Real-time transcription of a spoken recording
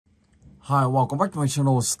Hi, welcome back to my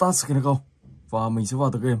channel Start Skin Go. Và mình sẽ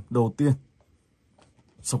vào tựa game đầu tiên.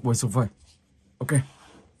 Sọc với sọc vậy. Ok.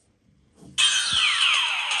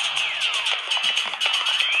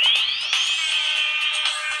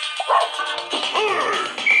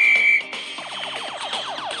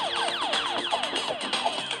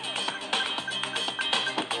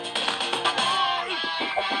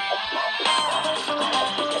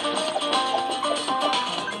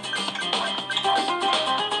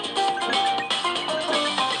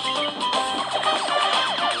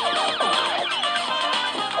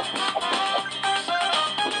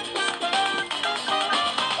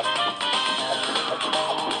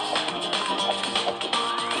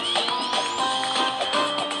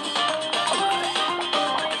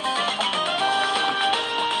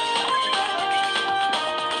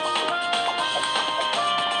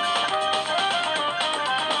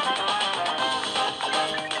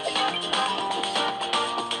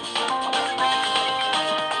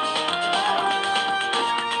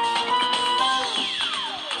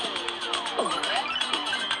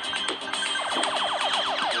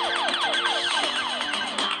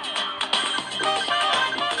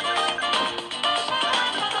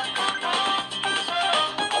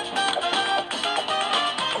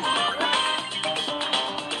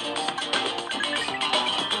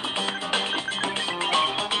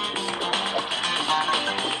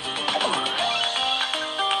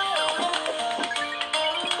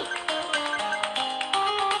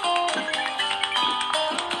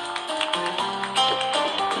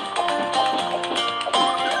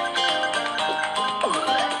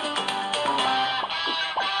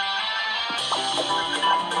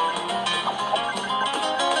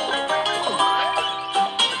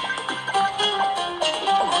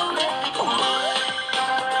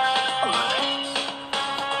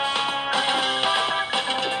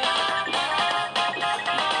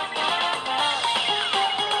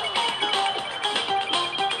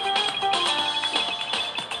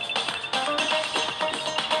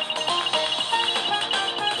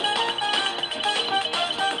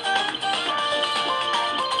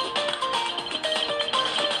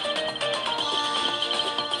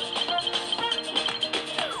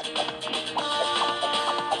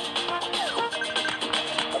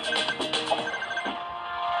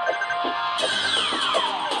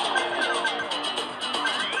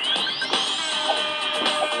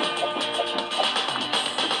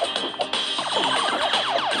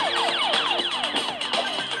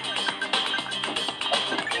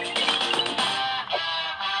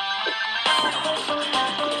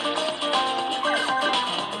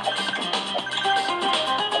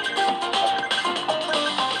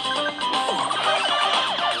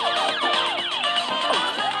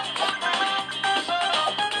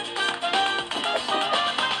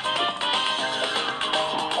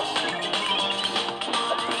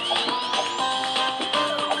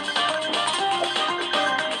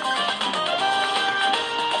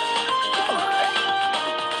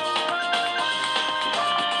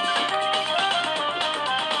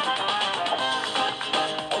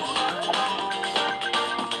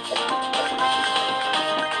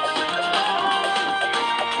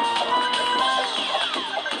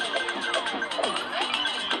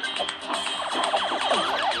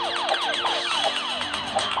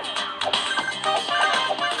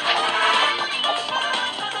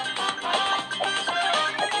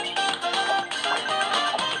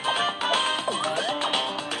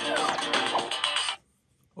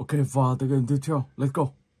 Ok, và tựa game tiếp theo. Let's go.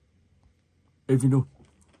 Evino.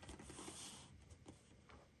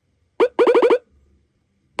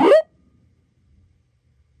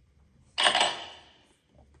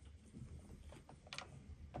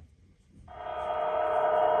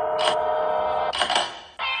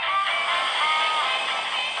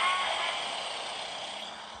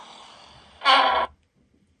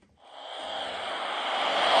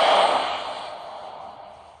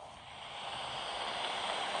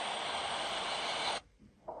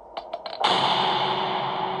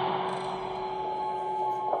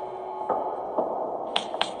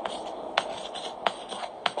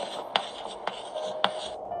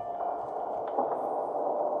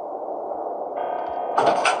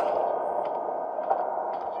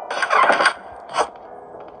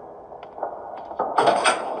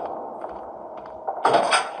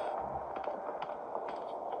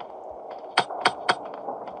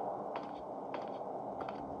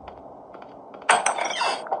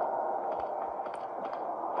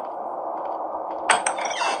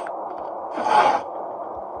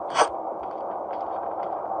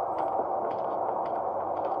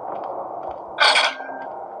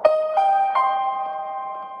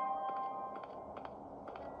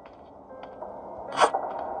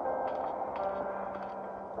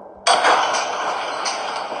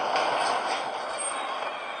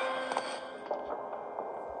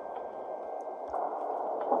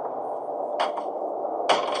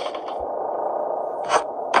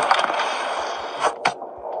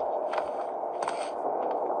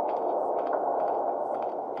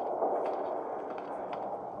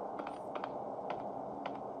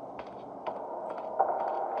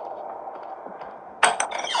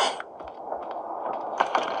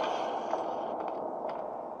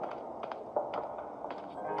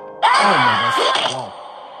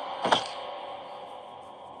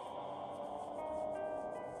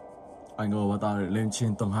 ngờ bà ta lại lên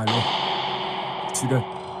trên tầng 2 luôn. Chị đây.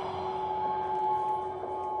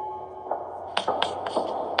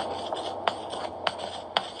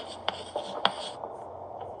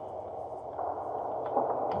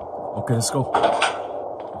 Ok, let's go.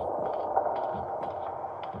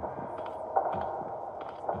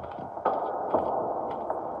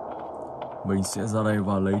 Mình sẽ ra đây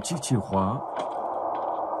và lấy chiếc chìa khóa.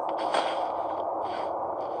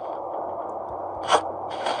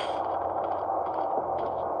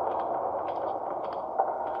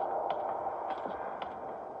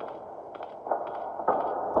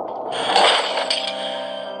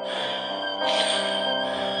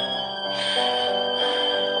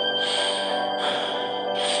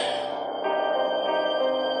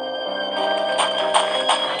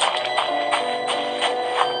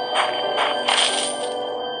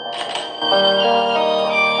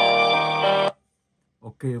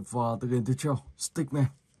 Ok, và tựa game tiếp theo, Stickman.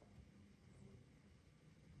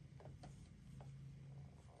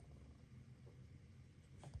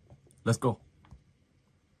 Let's go.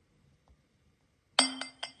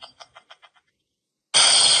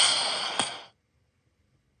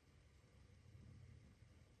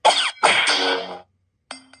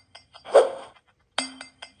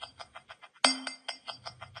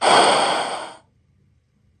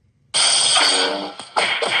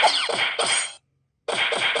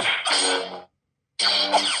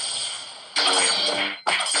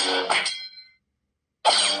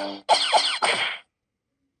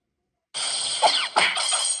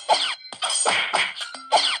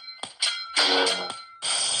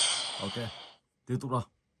 Ok, tiếp tục nào.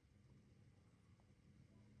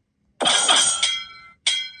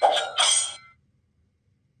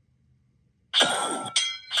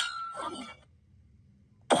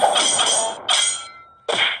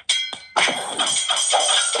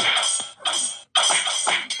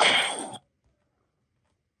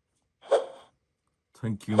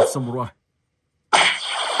 Thanh kiếm samurai.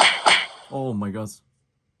 Oh my god.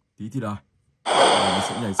 Tí thì đài. Mình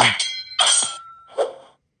sẽ nhảy ra.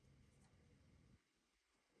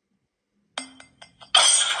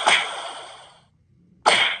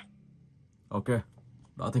 Ok,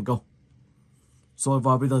 đã thành công. Rồi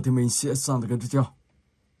và bây giờ thì mình sẽ sang cái tiếp theo.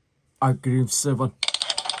 Requiem 7.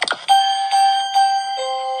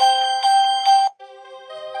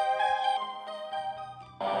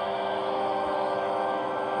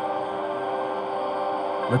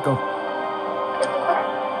 Let's go.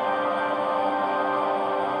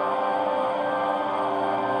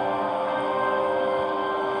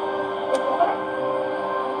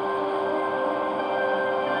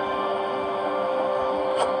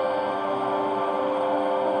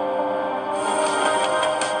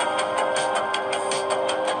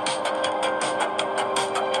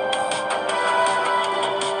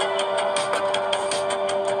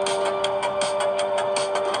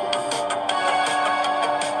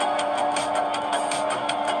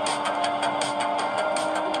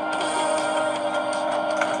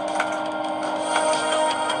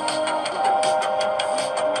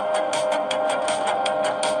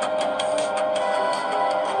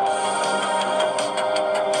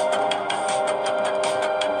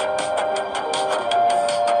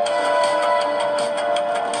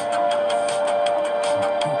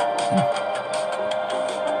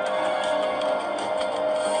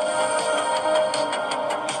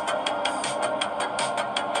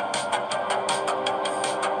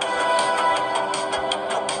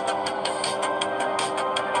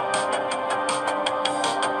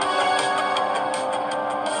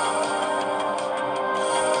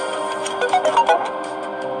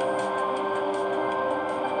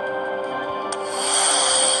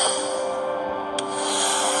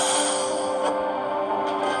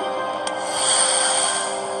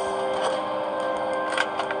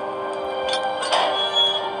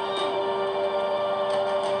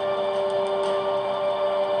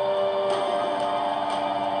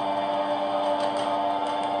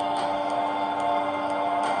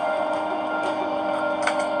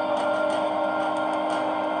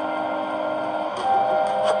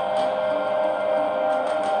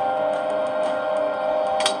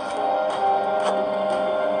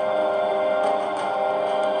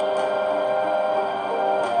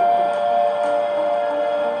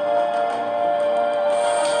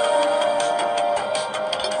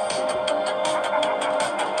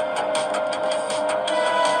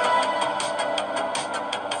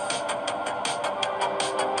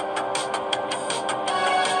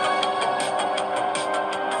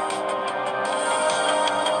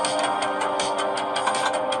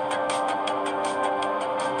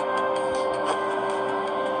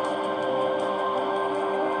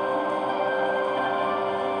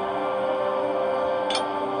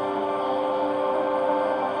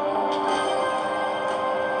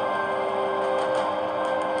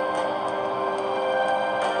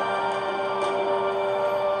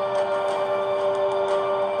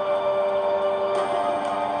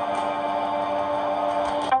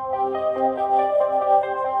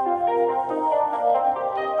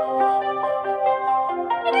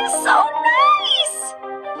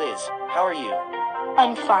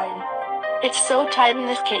 fine. It's so tight in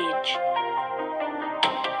this cage.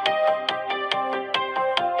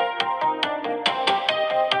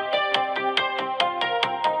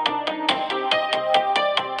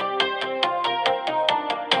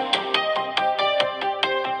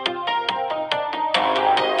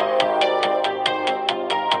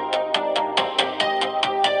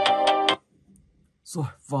 Rồi,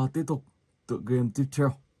 và tiếp tục tựa game tiếp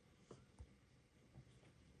theo.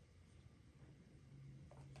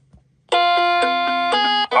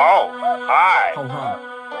 Oh, hi. Hầu hàm.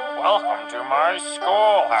 Welcome to my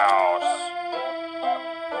schoolhouse.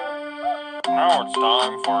 Now it's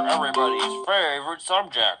time for everybody's favorite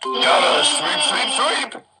subject. Gotta sweep, sweep,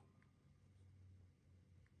 sweep!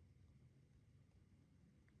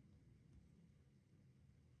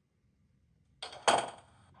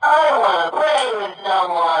 I want to play with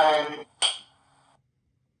someone.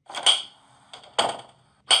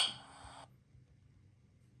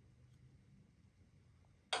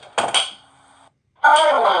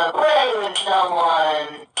 I want to play with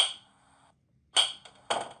someone.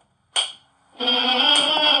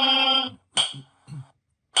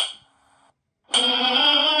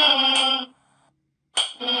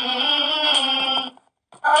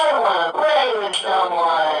 I want to play with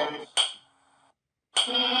someone.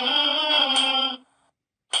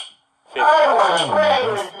 I want to play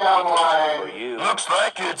with someone. Looks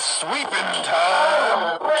like it's sweeping I time.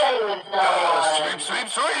 want to play with Gotta someone. sweep, sweep,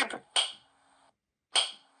 sweep!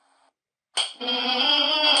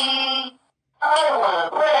 I want to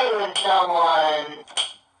play with someone.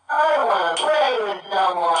 I want to play with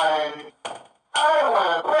someone. I want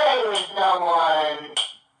to play with someone.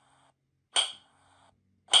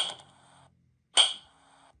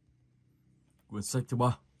 Quyển sách thứ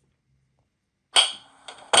 3.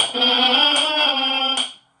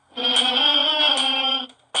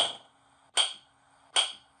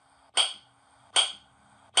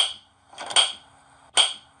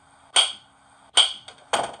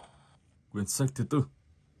 Quyển sách thứ 4.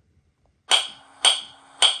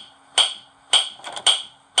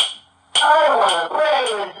 I want to play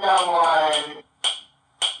with someone.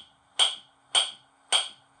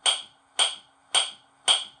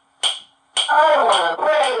 I want to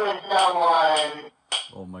play with someone.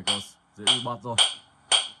 Oh my god, dễ bị bắt rồi.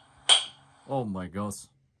 Oh my god.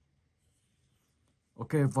 Ok,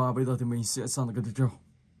 và bây giờ thì mình sẽ sang cái tiếp theo.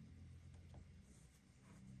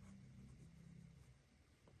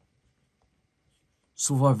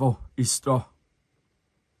 Survival is the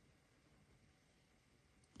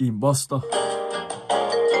Imposter.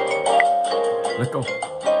 Let's go.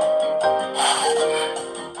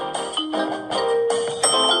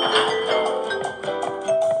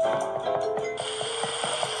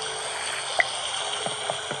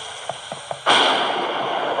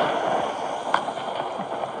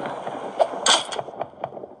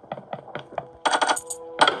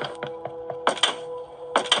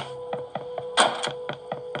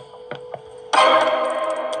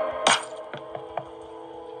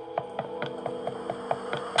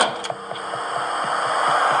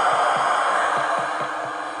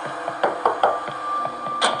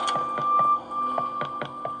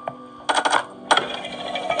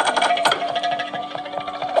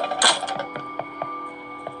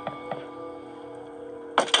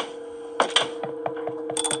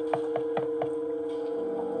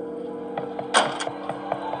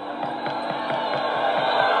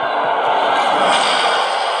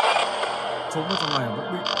 Trốn vào trong này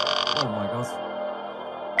vẫn bị. Oh my god.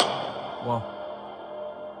 Wow.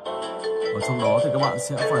 Ở trong đó thì các bạn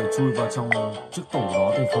sẽ phải chui vào trong chiếc tủ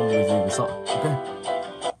đó thì không có gì phải sợ. Ok.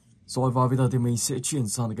 Rồi và bây giờ thì mình sẽ chuyển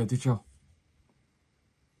sang cái tiếp theo.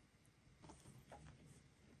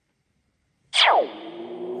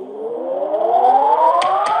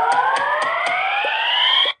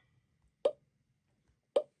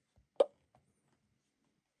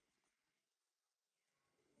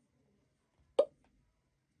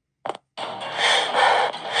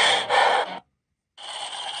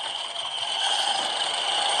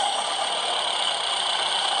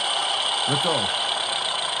 Let's go.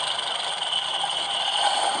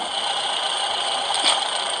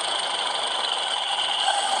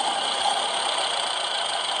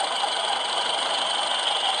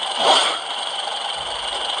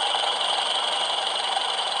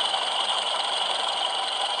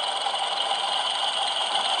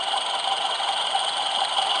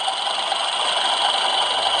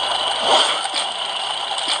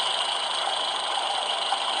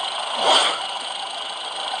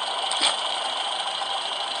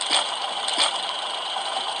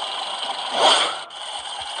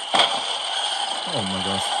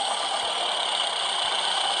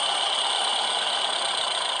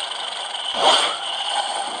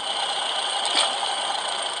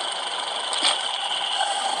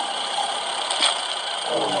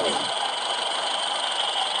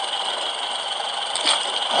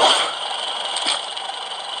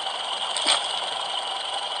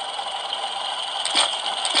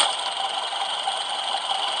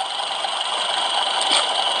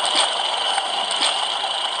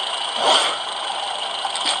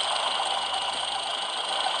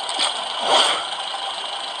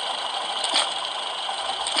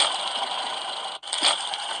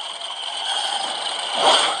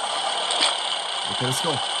 Okay, let's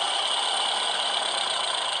go.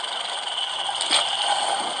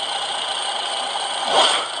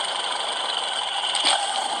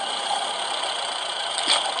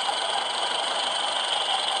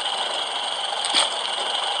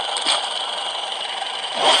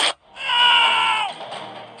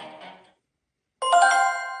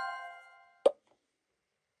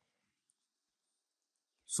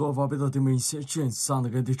 Và bây giờ thì mình sẽ chuyển sang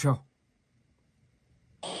cái tiếp theo.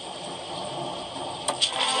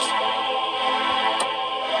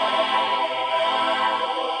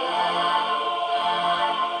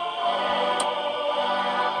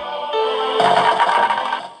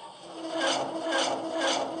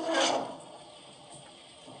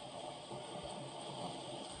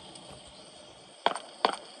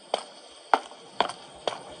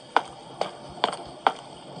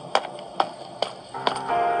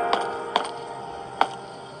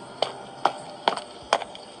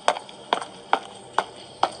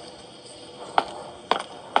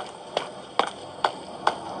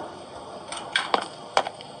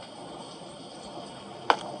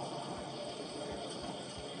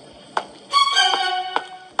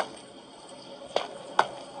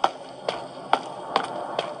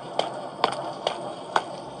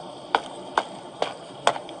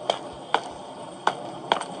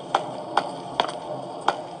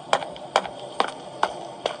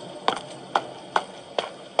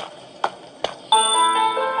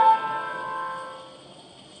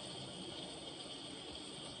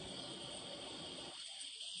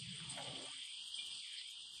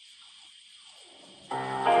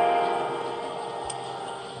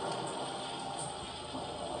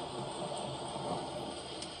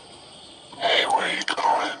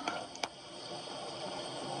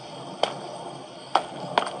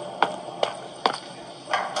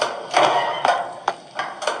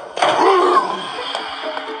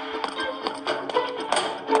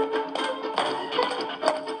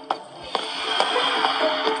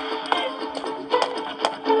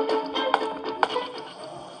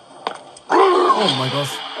 Oh my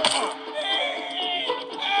gosh.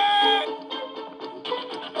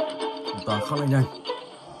 Chúng ta khá là nhanh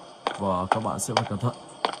và các bạn sẽ phải cẩn thận.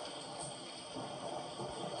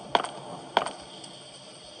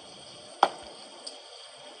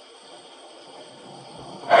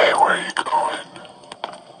 Hey, where are you going?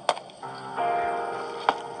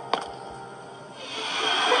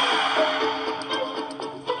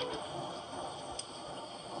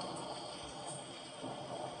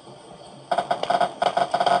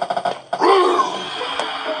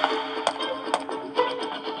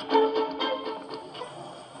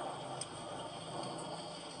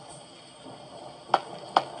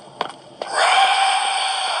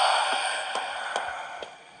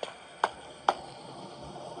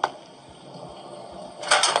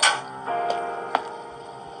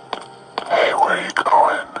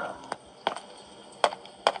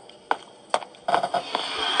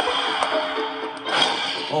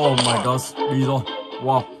 Oh my gosh, đi rồi.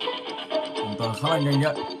 Wow. Chúng ta khá là nhanh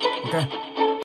nhạy. Ok.